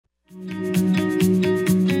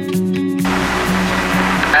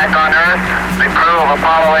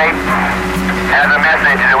Apollo 8 has a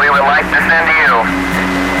message that we would like to send to you.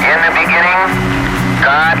 In the beginning,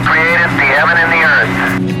 God created the heaven and the earth.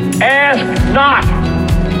 Ask not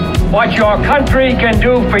what your country can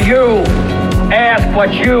do for you. Ask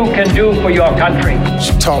what you can do for your country.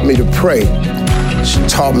 She taught me to pray. She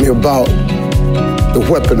taught me about the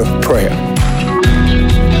weapon of prayer.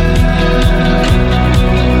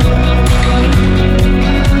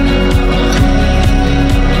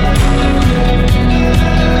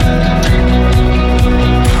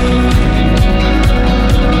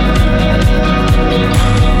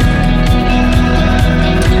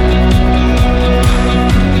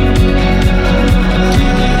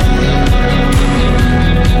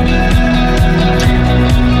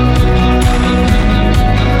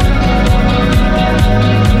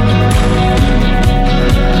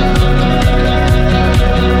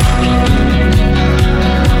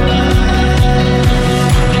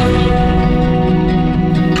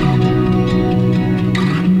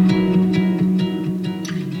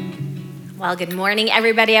 Well, good morning,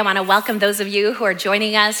 everybody. I want to welcome those of you who are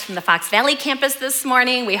joining us from the Fox Valley campus this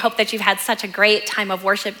morning. We hope that you've had such a great time of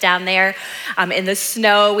worship down there in the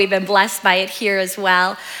snow. We've been blessed by it here as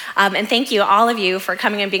well. And thank you, all of you, for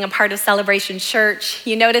coming and being a part of Celebration Church.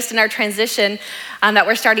 You noticed in our transition that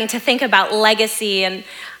we're starting to think about legacy. And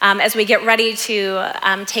as we get ready to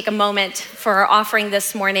take a moment for our offering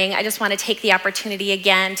this morning, I just want to take the opportunity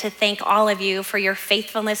again to thank all of you for your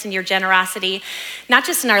faithfulness and your generosity, not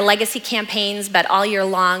just in our legacy campaigns, but all year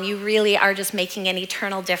long. You really are just making an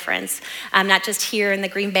eternal difference, not just here in the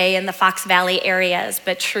Green Bay and the Fox Valley areas,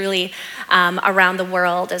 but truly around the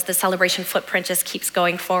world as the Celebration footprint just keeps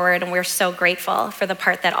going forward. And we're so grateful for the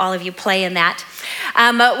part that all of you play in that.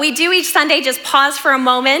 We do each Sunday just pause for a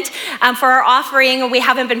moment for our offering. We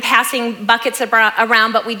haven't been passing buckets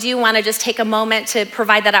around, but we do want to just take a moment to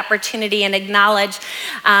provide that opportunity and acknowledge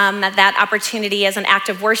that opportunity as an act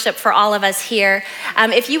of worship for all of us here.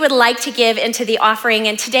 If you would like to give into the offering,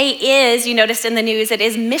 and today is, you noticed in the news, it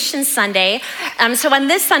is Mission Sunday. So on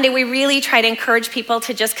this Sunday, we really try to encourage people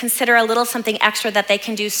to just consider a little something extra that they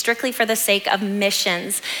can do strictly for the sake of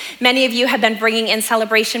missions. Many of you have been bringing in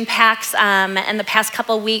celebration packs in the past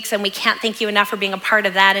couple of weeks, and we can't thank you enough for being a part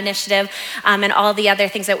of that initiative and all the other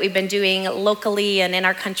things that we've been doing locally and in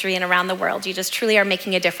our country and around the world. You just truly are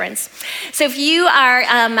making a difference. So if you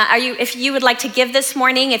if you would like to give this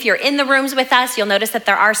morning, if you're in the rooms with us, you'll notice that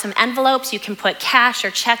there are some envelopes. You can put cash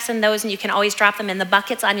or checks in those, and you can always drop them in the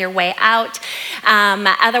buckets on your way out.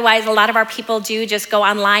 Otherwise, a lot of our people do just go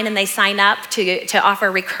online and they sign up to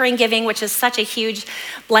offer recurring giving, which is such a huge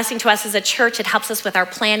blessing to us as a church. It helps us with our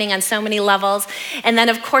planning on so many levels. And then,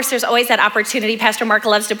 of course, there's always that opportunity, Pastor Mark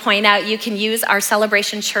loves to point out, you can use our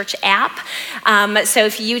Celebration Church app. So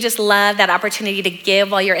if you just love that opportunity to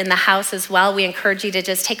give while you're in the house as well, we encourage you to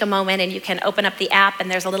just take a moment and you can open up the app,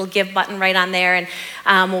 and there's a little give button right on there.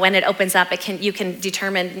 And when it opens up, you can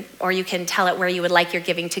determine, or you can tell it where you would like your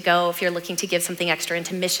giving to go. If you're looking to give something extra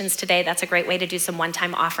into missions today, that's a great way to do some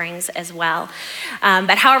one-time offerings as well.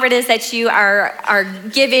 But however it is that you are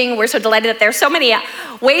giving, we're so delighted that there's so many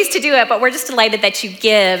ways to do it, but we're just delighted that you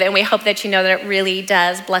give, and we hope that you know that it really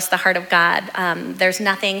does bless the heart of God. There's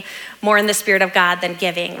nothing more in the spirit of God than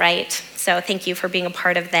giving, right? So thank you for being a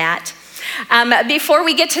part of that. Before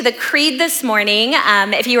we get to the creed this morning,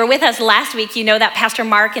 if you were with us last week, you know that Pastor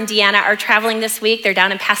Mark and Deanna are traveling this week. They're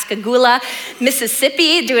down in Pascagoula,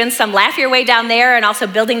 Mississippi, doing some Laugh Your Way down there, and also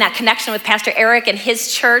building that connection with Pastor Eric and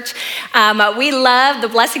his church. We love the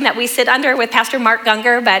blessing that we sit under with Pastor Mark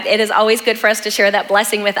Gungor, but it is always good for us to share that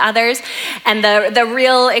blessing with others. And the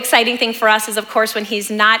real exciting thing for us is, of course, when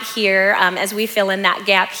he's not here, as we fill in that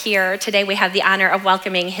gap here. Today we have the honor of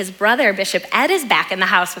welcoming his brother, Bishop Ed, is back in the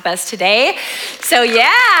house with us today. So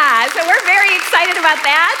yeah, so we're very excited about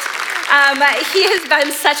that. He has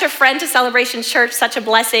been such a friend to Celebration Church, such a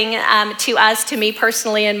blessing to us, to me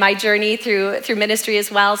personally, in my journey through ministry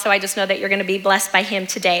as well. So I just know that you're going to be blessed by him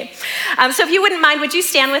today. So if you wouldn't mind, would you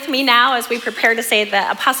stand with me now as we prepare to say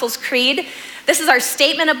the Apostles' Creed? This is our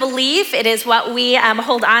statement of belief. It is what we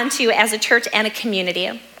hold on to as a church and a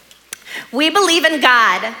community. We believe in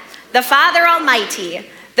God, the Father Almighty,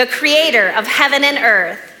 the creator of heaven and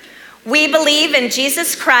earth. We believe in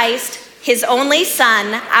Jesus Christ, his only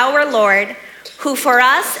Son, our Lord, who for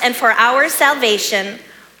us and for our salvation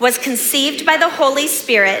was conceived by the Holy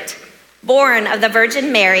Spirit, born of the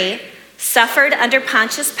Virgin Mary, suffered under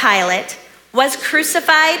Pontius Pilate, was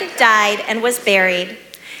crucified, died, and was buried.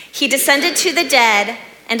 He descended to the dead,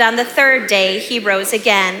 and on the third day he rose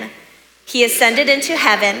again. He ascended into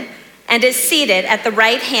heaven and is seated at the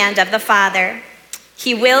right hand of the Father.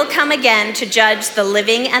 He will come again to judge the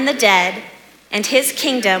living and the dead, and his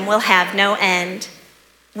kingdom will have no end.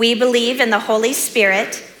 We believe in the Holy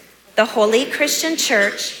Spirit, the holy Christian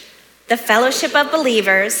church, the fellowship of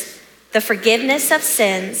believers, the forgiveness of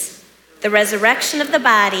sins, the resurrection of the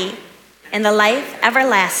body, and the life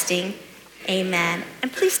everlasting. Amen.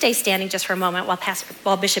 And please stay standing just for a moment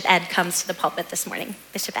while Bishop Ed comes to the pulpit this morning.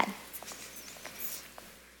 Bishop Ed.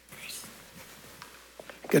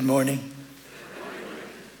 Good morning.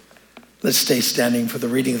 Let's stay standing for the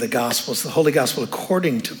reading of the Gospels, the Holy Gospel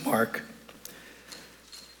according to Mark.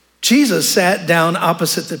 Jesus sat down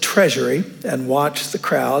opposite the treasury and watched the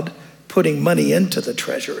crowd putting money into the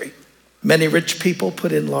treasury. Many rich people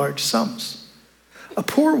put in large sums. A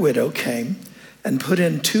poor widow came and put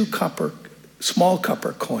in 2 small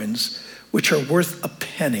copper coins, which are worth a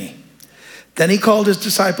penny. Then he called his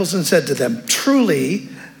disciples and said to them, "Truly,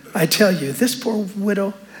 I tell you, this poor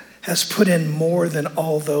widow has put in more than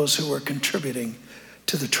all those who were contributing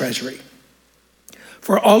to the treasury.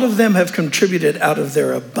 For all of them have contributed out of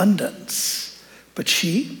their abundance, but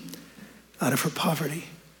she, out of her poverty,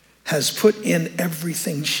 has put in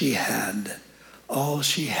everything she had, all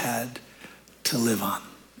she had to live on."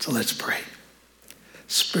 So let's pray.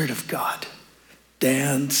 Spirit of God,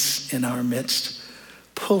 dance in our midst.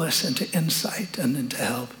 Pull us into insight and into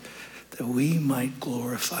help that we might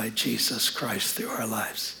glorify Jesus Christ through our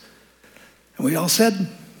lives. And we all said,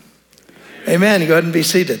 amen. Go ahead and be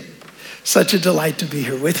seated. Such a delight to be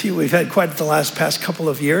here with you. We've had quite the past couple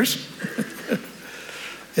of years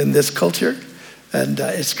in this culture, and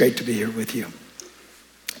it's great to be here with you.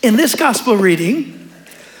 In this gospel reading,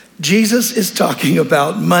 Jesus is talking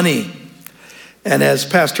about money. And as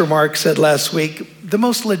Pastor Mark said last week, the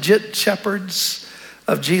most legit shepherds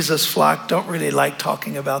of Jesus' flock don't really like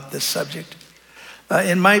talking about this subject.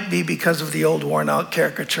 It might be because of the old worn out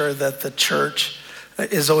caricature that the church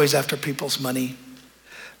is always after people's money.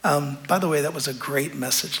 By the way, that was a great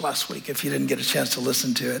message last week. If you didn't get a chance to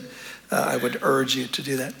listen to it, I would urge you to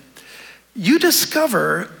do that. You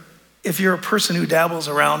discover, if you're a person who dabbles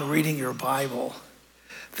around reading your Bible,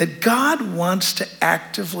 that God wants to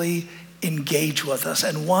actively engage with us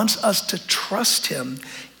and wants us to trust him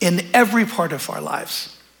in every part of our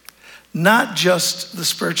lives, not just the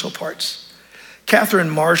spiritual parts. Catherine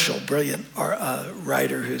Marshall, brilliant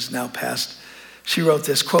writer who's now passed, she wrote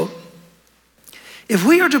this, quote, "If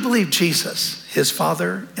we are to believe Jesus, his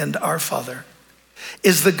Father and our Father,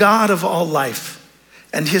 is the God of all life,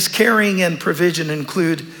 and his caring and provision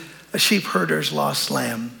include a sheep herder's lost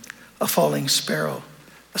lamb, a falling sparrow,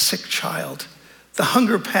 a sick child, the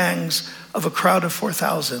hunger pangs of a crowd of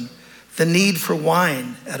 4,000, the need for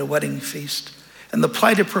wine at a wedding feast, and the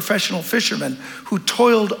plight of professional fishermen who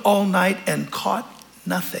toiled all night and caught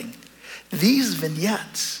nothing. These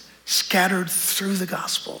vignettes scattered through the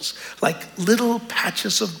Gospels like little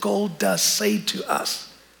patches of gold dust say to us,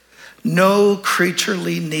 no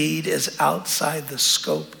creaturely need is outside the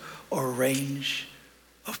scope or range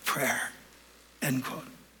of prayer," end quote.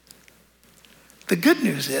 The good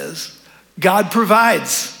news is God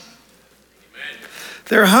provides. Amen.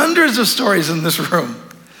 There are hundreds of stories in this room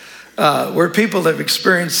where people have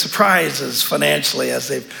experienced surprises financially as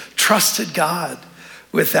they've trusted God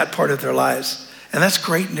with that part of their lives. And that's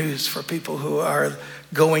great news for people who are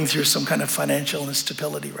going through some kind of financial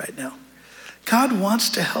instability right now. God wants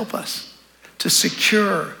to help us to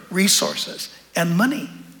secure resources and money.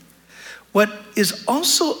 What is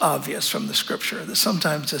also obvious from the scripture that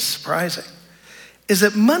sometimes is surprising is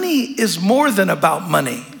that money is more than about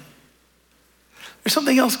money. There's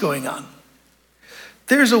something else going on.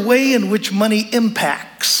 There's a way in which money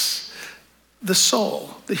impacts the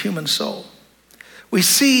soul, the human soul. We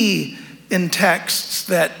see in texts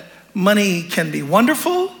that money can be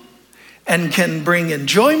wonderful and can bring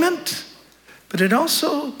enjoyment, but it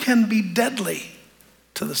also can be deadly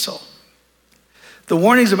to the soul. The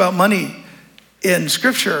warnings about money in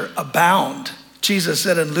Scripture abound. Jesus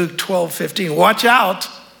said in Luke 12:15, "Watch out,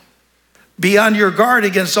 be on your guard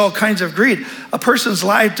against all kinds of greed. A person's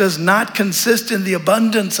life does not consist in the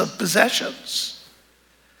abundance of possessions."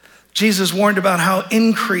 Jesus warned about how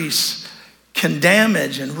increase can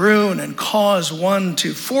damage and ruin and cause one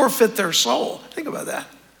to forfeit their soul. Think about that.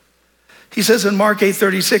 He says in Mark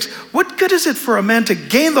 8:36, "What good is it for a man to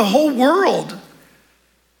gain the whole world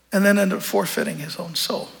and then end up forfeiting his own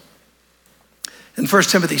soul?" In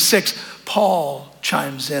 1 Timothy 6, Paul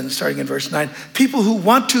chimes in, starting in verse 9. "People who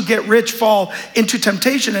want to get rich fall into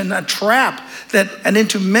temptation and a trap and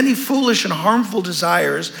into many foolish and harmful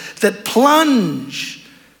desires that plunge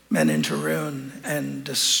men into ruin and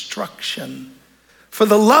destruction. For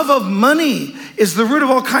the love of money is the root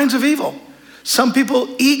of all kinds of evil. Some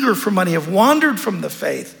people eager for money have wandered from the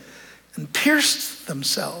faith and pierced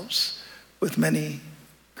themselves with many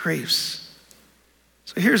griefs.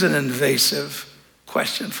 So here's an invasive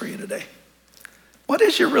question for you today. What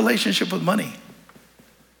is your relationship with money?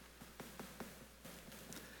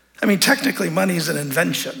 I mean, technically, money is an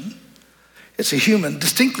invention. It's a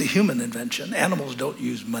distinctly human invention. Animals don't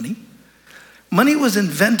use money. Money was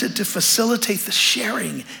invented to facilitate the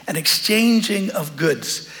sharing and exchanging of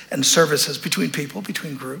goods and services between people,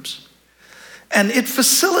 between groups. And it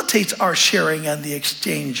facilitates our sharing and the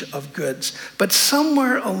exchange of goods. But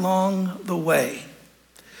somewhere along the way,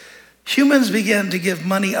 humans began to give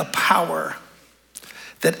money a power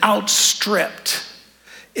that outstripped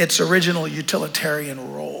its original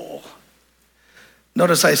utilitarian role.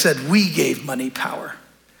 Notice I said we gave money power.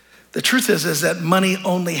 The truth is that money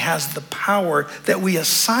only has the power that we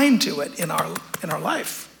assign to it in our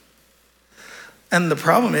life. And the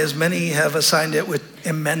problem is many have assigned it with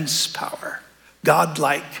immense power,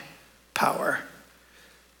 godlike power.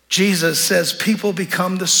 Jesus says people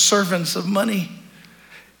become the servants of money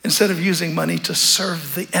instead of using money to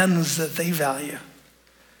serve the ends that they value.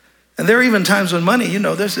 And there are even times when money,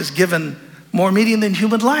 this is given more meaning than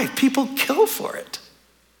human life. People kill for it.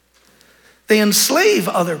 They enslave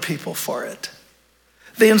other people for it.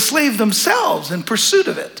 They enslave themselves in pursuit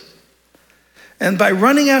of it. And by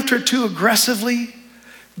running after it too aggressively,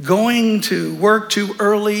 going to work too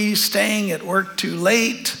early, staying at work too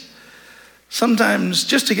late, sometimes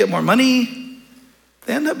just to get more money,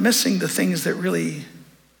 they end up missing the things that really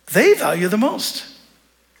they value the most.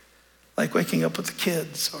 Like waking up with the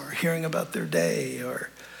kids or hearing about their day or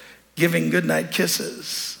giving goodnight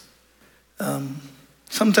kisses.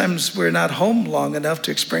 Sometimes we're not home long enough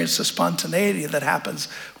to experience the spontaneity that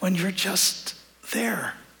happens when you're just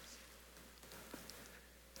there.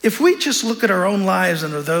 If we just look at our own lives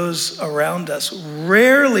and of those around us,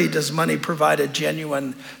 rarely does money provide a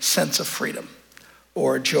genuine sense of freedom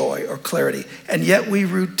or joy or clarity. And yet we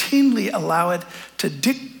routinely allow it to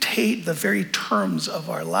dictate the very terms of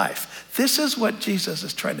our life. This is what Jesus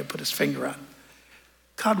is trying to put his finger on.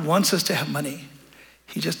 God wants us to have money.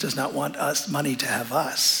 He just does not want money to have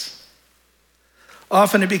us.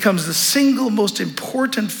 Often it becomes the single most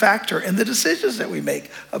important factor in the decisions that we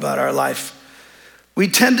make about our life. We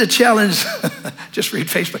tend to challenge, just read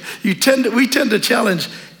Facebook, we tend to challenge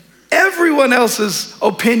everyone else's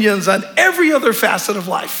opinions on every other facet of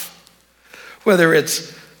life. Whether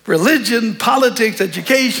it's religion, politics,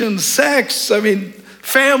 education, sex,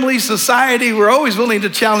 family, society, we're always willing to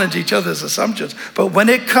challenge each other's assumptions. But when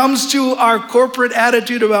it comes to our corporate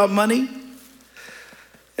attitude about money,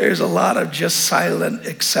 there's a lot of just silent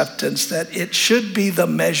acceptance that it should be the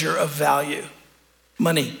measure of value,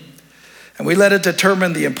 money. And we let it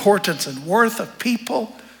determine the importance and worth of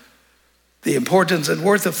people, the importance and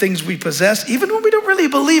worth of things we possess, even when we don't really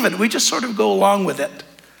believe it. We just sort of go along with it.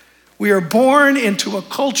 We are born into a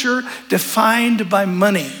culture defined by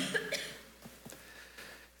money.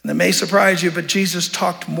 And that may surprise you, but Jesus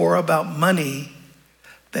talked more about money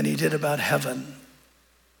than he did about heaven.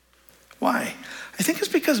 Why? I think it's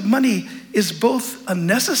because money is both a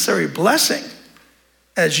necessary blessing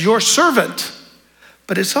as your servant,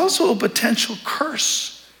 but it's also a potential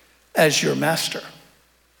curse as your master.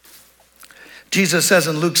 Jesus says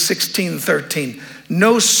in Luke 16:13,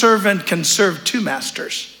 no servant can serve two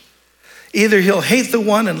masters. Either he'll hate the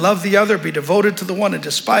one and love the other, be devoted to the one and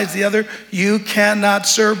despise the other. You cannot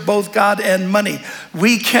serve both God and money.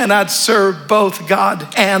 We cannot serve both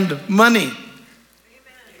God and money.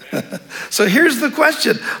 So here's the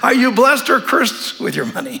question. Are you blessed or cursed with your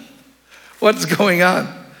money? What's going on?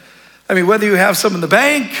 Whether you have some in the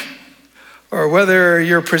bank or whether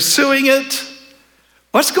you're pursuing it,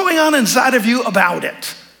 what's going on inside of you about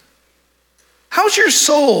it? How's your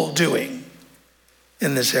soul doing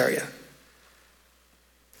in this area?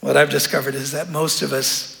 What I've discovered is that most of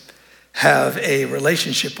us have a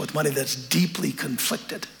relationship with money that's deeply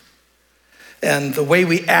conflicted. And the way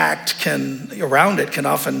we act around it can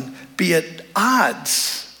often be at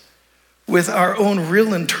odds with our own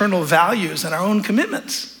real internal values and our own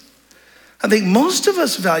commitments. I think most of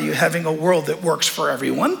us value having a world that works for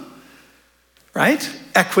everyone, right?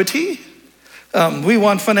 Equity. We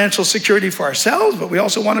want financial security for ourselves, but we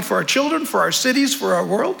also want it for our children, for our cities, for our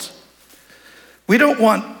world. We don't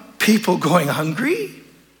want people going hungry.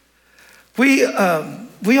 We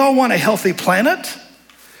all want a healthy planet.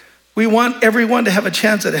 We want everyone to have a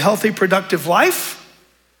chance at a healthy, productive life.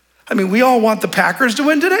 We all want the Packers to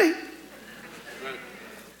win today.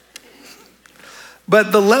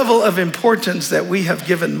 But the level of importance that we have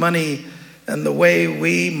given money and the way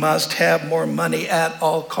we must have more money at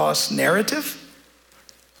all costs narrative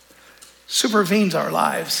supervenes our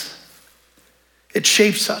lives It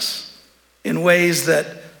shapes us in ways that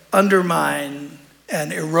undermine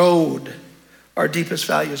and erode our deepest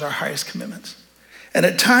values, our highest commitments. And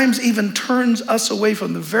at times even turns us away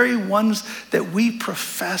from the very ones that we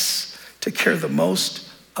profess to care the most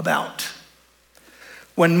about.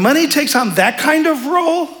 When money takes on that kind of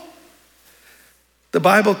role, the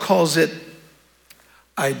Bible calls it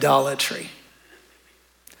idolatry.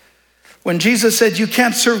 When Jesus said you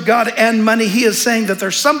can't serve God and money, he is saying that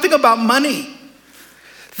there's something about money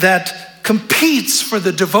that competes for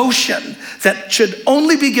the devotion that should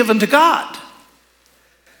only be given to God.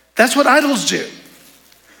 That's what idols do.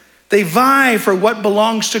 They vie for what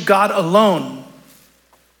belongs to God alone.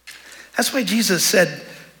 That's why Jesus said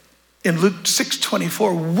in Luke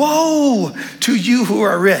 6:24, woe to you who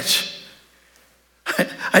are rich.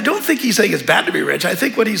 I don't think he's saying it's bad to be rich. I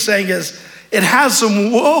think what he's saying is it has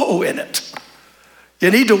some woe in it. You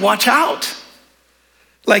need to watch out.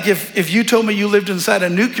 Like if you told me you lived inside a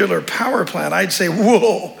nuclear power plant, I'd say,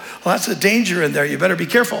 whoa, lots of danger in there. You better be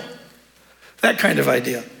careful. That kind of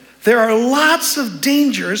idea. There are lots of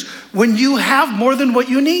dangers when you have more than what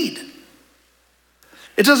you need.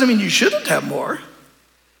 It doesn't mean you shouldn't have more.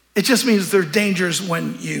 It just means there are dangers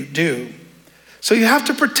when you do. So you have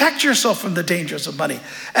to protect yourself from the dangers of money.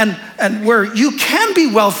 And where you can be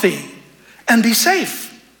wealthy and be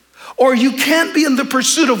safe, or you can be in the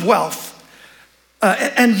pursuit of wealth,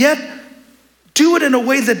 and yet do it in a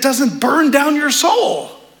way that doesn't burn down your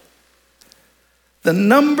soul. The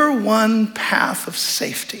number one path of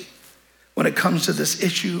safety when it comes to this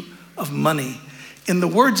issue of money, in the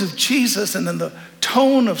words of Jesus and in the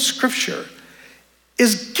tone of Scripture,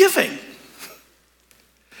 is giving.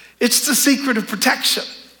 It's the secret of protection.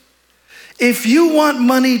 If you want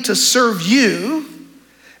money to serve you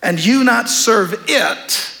and you not serve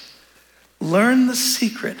it, learn the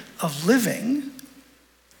secret of living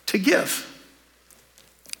to give.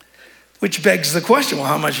 Which begs the question, well,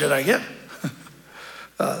 how much should I give?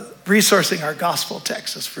 Resourcing our gospel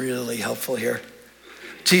text is really helpful here.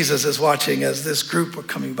 Jesus is watching as this group were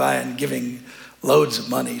coming by and giving loads of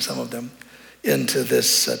money, some of them, into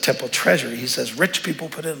this temple treasury. He says rich people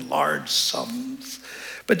put in large sums.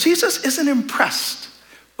 But Jesus isn't impressed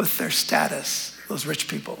with their status, those rich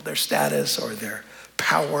people, their status or their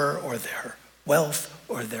power or their wealth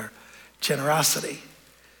or their generosity.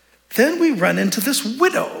 Then we run into this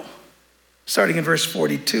widow. Starting in verse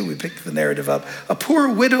 42, we pick the narrative up. A poor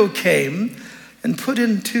widow came and put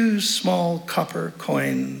in 2 small copper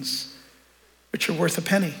coins, which are worth a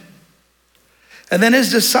penny. And then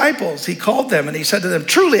his disciples, he called them and he said to them,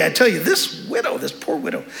 truly, I tell you, this widow, this poor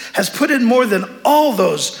widow, has put in more than all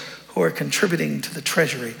those who are contributing to the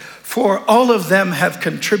treasury. For all of them have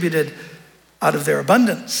contributed out of their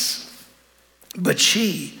abundance. But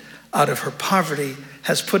she, out of her poverty,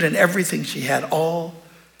 has put in everything she had, all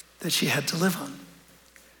that she had to live on.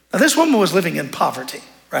 Now, this woman was living in poverty,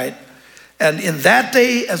 right? And in that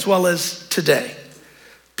day, as well as today,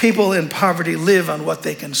 people in poverty live on what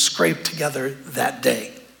they can scrape together that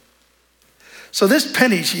day. So this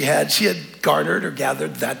penny she had garnered or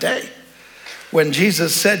gathered that day. When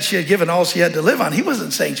Jesus said she had given all she had to live on, he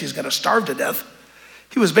wasn't saying she's going to starve to death.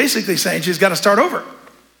 He was basically saying she's got to start over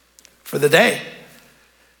for the day.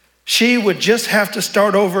 She would just have to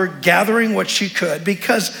start over gathering what she could,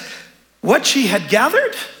 because what she had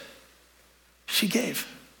gathered, she gave.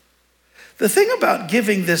 The thing about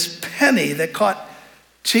giving this penny that caught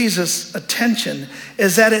Jesus' attention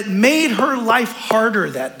is that it made her life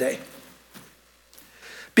harder that day.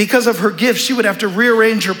 Because of her gift, she would have to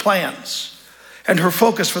rearrange her plans and her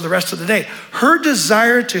focus for the rest of the day. Her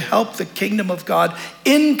desire to help the kingdom of God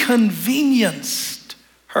inconvenienced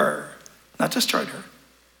her, not destroyed her.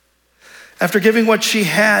 After giving what she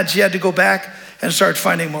had to go back and start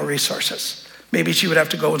finding more resources. Maybe she would have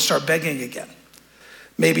to go and start begging again.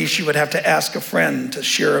 Maybe she would have to ask a friend to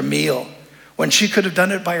share a meal when she could have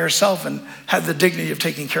done it by herself and had the dignity of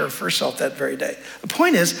taking care of herself that very day. The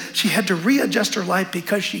point is, she had to readjust her life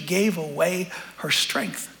because she gave away her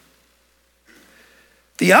strength.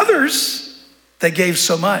 The others that gave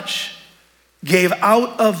so much gave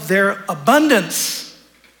out of their abundance.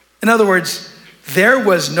 In other words, there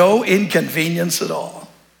was no inconvenience at all.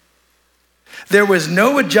 There was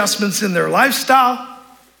no adjustments in their lifestyle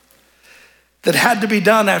that had to be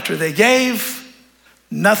done after they gave.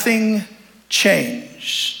 Nothing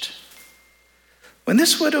changed. When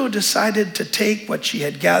this widow decided to take what she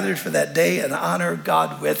had gathered for that day and honor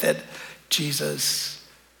God with it, Jesus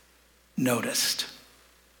noticed.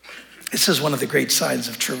 This is one of the great signs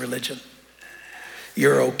of true religion.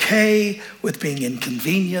 You're okay with being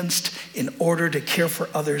inconvenienced in order to care for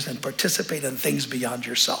others and participate in things beyond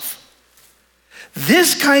yourself.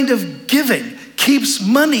 This kind of giving keeps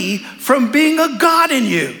money from being a god in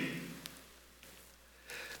you.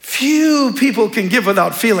 Few people can give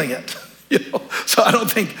without feeling it. So I don't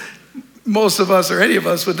think most of us or any of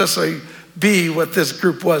us would necessarily be what this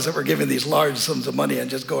group was that were giving these large sums of money and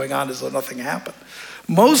just going on as though nothing happened.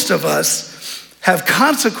 Most of us have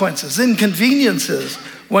consequences, inconveniences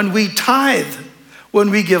when we tithe, when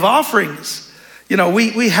we give offerings.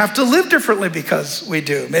 We have to live differently because we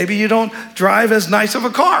do. Maybe you don't drive as nice of a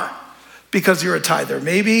car because you're a tither.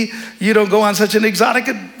 Maybe you don't go on such an exotic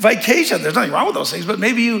vacation. There's nothing wrong with those things, but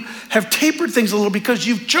maybe you have tapered things a little because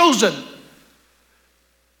you've chosen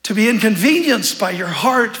to be inconvenienced by your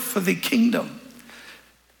heart for the kingdom.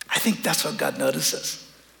 I think that's what God notices.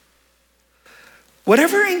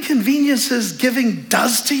 Whatever inconveniences giving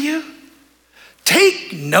does to you,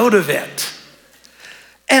 take note of it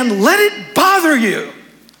and let it bother you.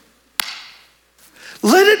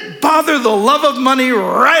 Let it bother the love of money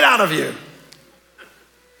right out of you.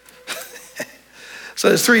 So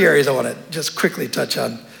there's 3 areas I want to just quickly touch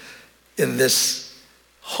on in this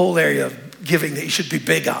whole area of giving that you should be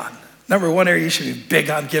big on. Number 1 area you should be big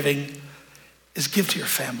on giving is give to your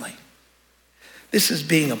family. This is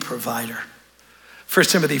being a provider. 1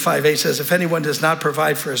 Timothy 5:8 says, if anyone does not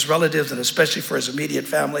provide for his relatives and especially for his immediate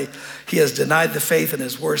family, he has denied the faith and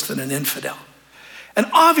is worse than an infidel. And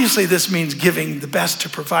obviously this means giving the best to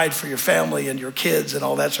provide for your family and your kids and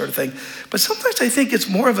all that sort of thing. But sometimes I think it's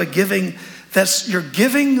more of a giving that's you're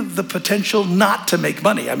giving the potential not to make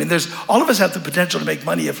money. I mean, all of us have the potential to make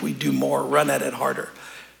money if we do more, run at it harder.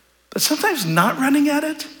 But sometimes not running at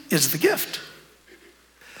it is the gift.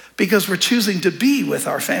 Because we're choosing to be with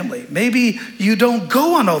our family. Maybe you don't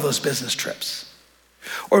go on all those business trips.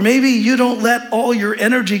 Or maybe you don't let all your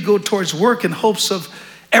energy go towards work in hopes of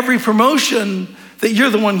every promotion that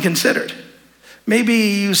you're the one considered. Maybe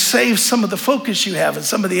you save some of the focus you have and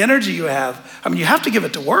some of the energy you have. I mean, you have to give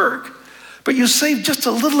it to work, but you save just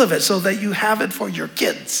a little of it so that you have it for your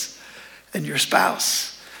kids and your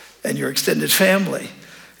spouse and your extended family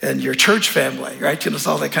and your church family, right? It's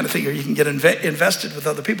all that kind of thing, or you can get invested with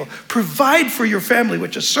other people. Provide for your family,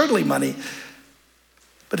 which is certainly money,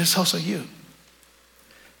 but it's also you.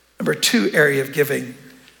 Number 2 area of giving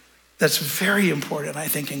that's very important, I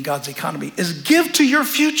think, in God's economy is give to your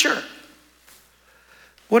future.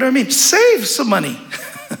 What do I mean? Save some money.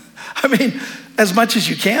 I mean, as much as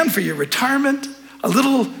you can for your retirement. A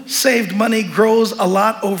little saved money grows a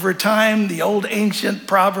lot over time. The old ancient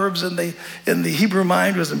Proverbs in the Hebrew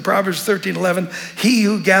mind was in Proverbs 13:11. He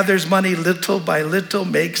who gathers money little by little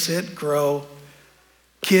makes it grow.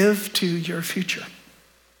 Give to your future.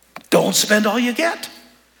 Don't spend all you get.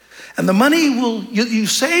 And the money you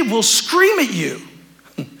save will scream at you.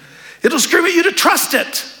 It'll scream at you to trust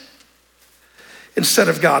it instead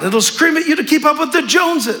of God. It'll scream at you to keep up with the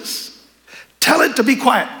Joneses. Tell it to be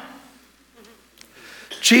quiet.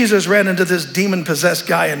 Jesus ran into this demon-possessed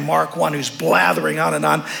guy in Mark 1 who's blathering on,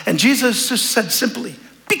 and Jesus just said simply,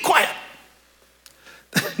 be quiet.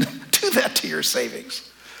 Do that to your savings,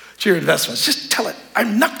 to your investments. Just tell it,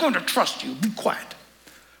 I'm not going to trust you, be quiet.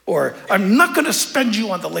 Or, I'm not going to spend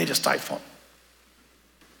you on the latest iPhone.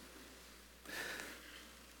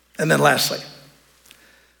 And then lastly,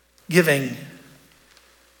 giving.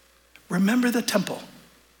 Remember the temple.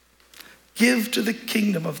 Give to the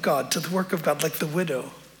kingdom of God, to the work of God, like the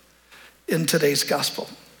widow in today's gospel.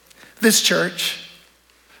 This church,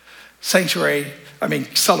 Celebration, I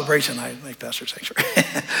make Pastor Sanctuary.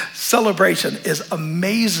 Celebration is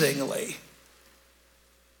amazingly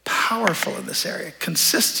powerful in this area,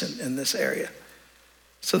 consistent in this area.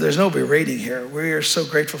 So there's no berating here. We are so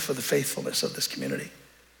grateful for the faithfulness of this community.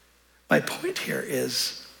 My point here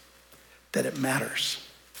is that it matters.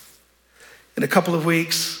 In a couple of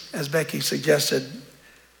weeks, as Becky suggested,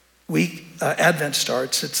 Advent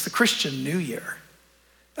starts. It's the Christian New Year,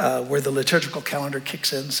 where the liturgical calendar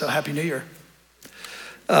kicks in. So Happy New Year.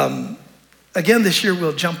 Again, this year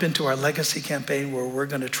we'll jump into our legacy campaign where we're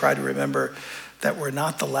going to try to remember that we're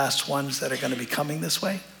not the last ones that are going to be coming this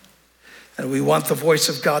way. And we want the voice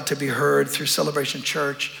of God to be heard through Celebration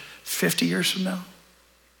Church 50 years from now,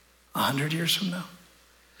 100 years from now.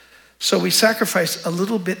 So we sacrifice a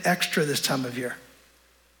little bit extra this time of year.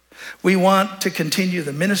 We want to continue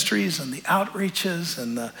the ministries and the outreaches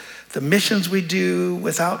and the missions we do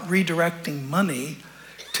without redirecting money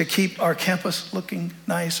to keep our campus looking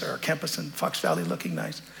nice, or our campus in Fox Valley looking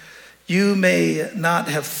nice. You may not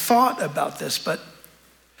have thought about this, but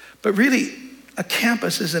really a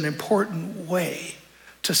campus is an important way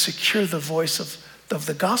to secure the voice of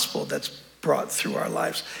the gospel that's brought through our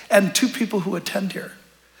lives and to people who attend here.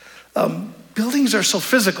 Buildings are so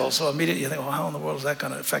physical, so immediately you think, well, how in the world is that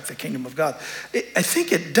going to affect the kingdom of God? I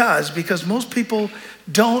think it does, because most people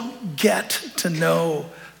don't get to know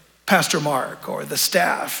Pastor Mark or the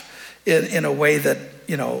staff in a way that,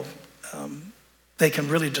 they can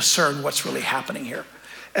really discern what's really happening here.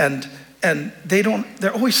 And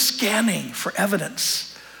they're always scanning for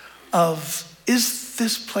evidence of, is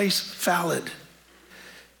this place valid?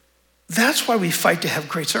 That's why we fight to have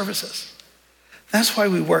great services. That's why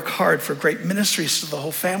we work hard for great ministries to the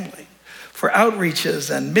whole family, for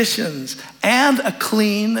outreaches and missions, and a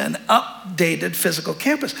clean and updated physical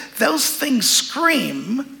campus. Those things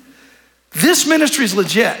scream, this ministry is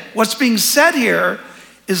legit. What's being said here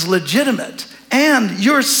is legitimate, and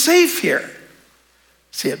you're safe here.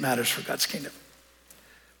 See, it matters for God's kingdom.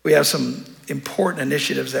 We have some important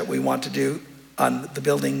initiatives that we want to do on the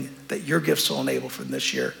building that your gifts will enable from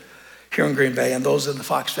this year here in Green Bay, and those in the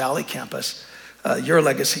Fox Valley campus. Your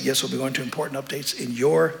legacy gifts will be going to important updates in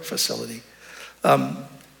your facility. One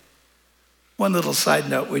little side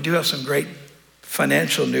note, we do have some great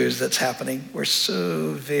financial news that's happening. We're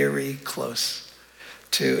so very close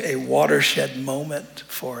to a watershed moment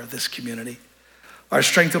for this community. Our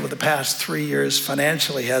strength over the past 3 years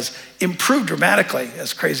financially has improved dramatically,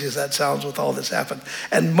 as crazy as that sounds with all this happened.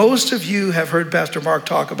 And most of you have heard Pastor Mark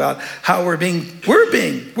talk about how we're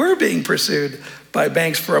being pursued by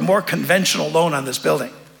banks for a more conventional loan on this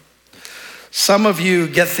building. Some of you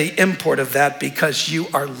get the import of that because you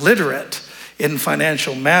are literate in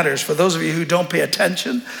financial matters. For those of you who don't pay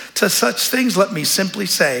attention to such things, let me simply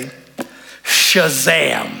say,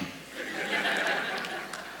 Shazam.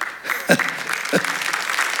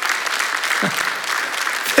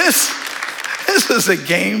 This is a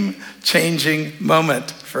game-changing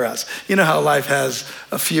moment for us. You know how life has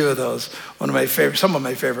a few of those. Some of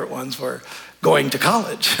my favorite ones were going to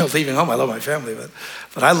college. Leaving home, I love my family,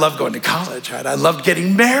 but I loved going to college, right? I loved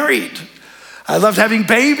getting married. I loved having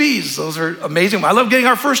babies. Those are amazing. I loved getting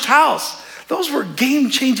our first house. Those were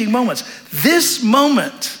game-changing moments. This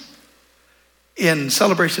moment in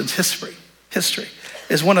Celebration's history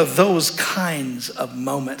is one of those kinds of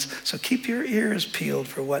moments. So keep your ears peeled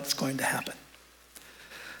for what's going to happen.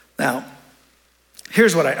 Now,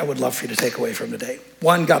 here's what I would love for you to take away from today.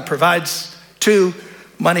 1, God provides. 2,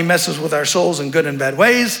 money messes with our souls in good and bad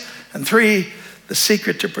ways. And 3, the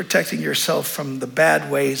secret to protecting yourself from the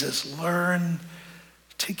bad ways is learn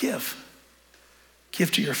to give.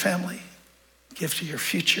 Give to your family. Give to your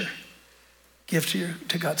future. Give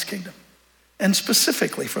to God's kingdom. And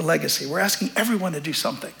specifically for legacy, we're asking everyone to do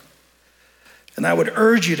something. And I would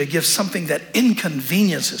urge you to give something that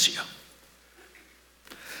inconveniences you.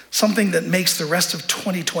 Something that makes the rest of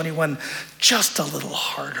 2021 just a little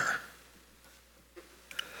harder.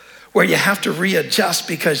 Where you have to readjust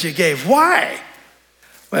because you gave. Why?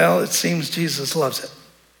 Well, it seems Jesus loves it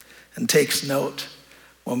and takes note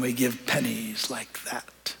when we give pennies like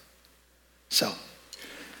that.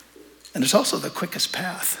 And it's also the quickest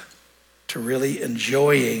path to really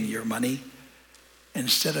enjoying your money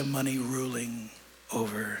instead of money ruling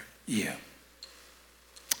over you.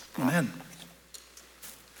 Amen.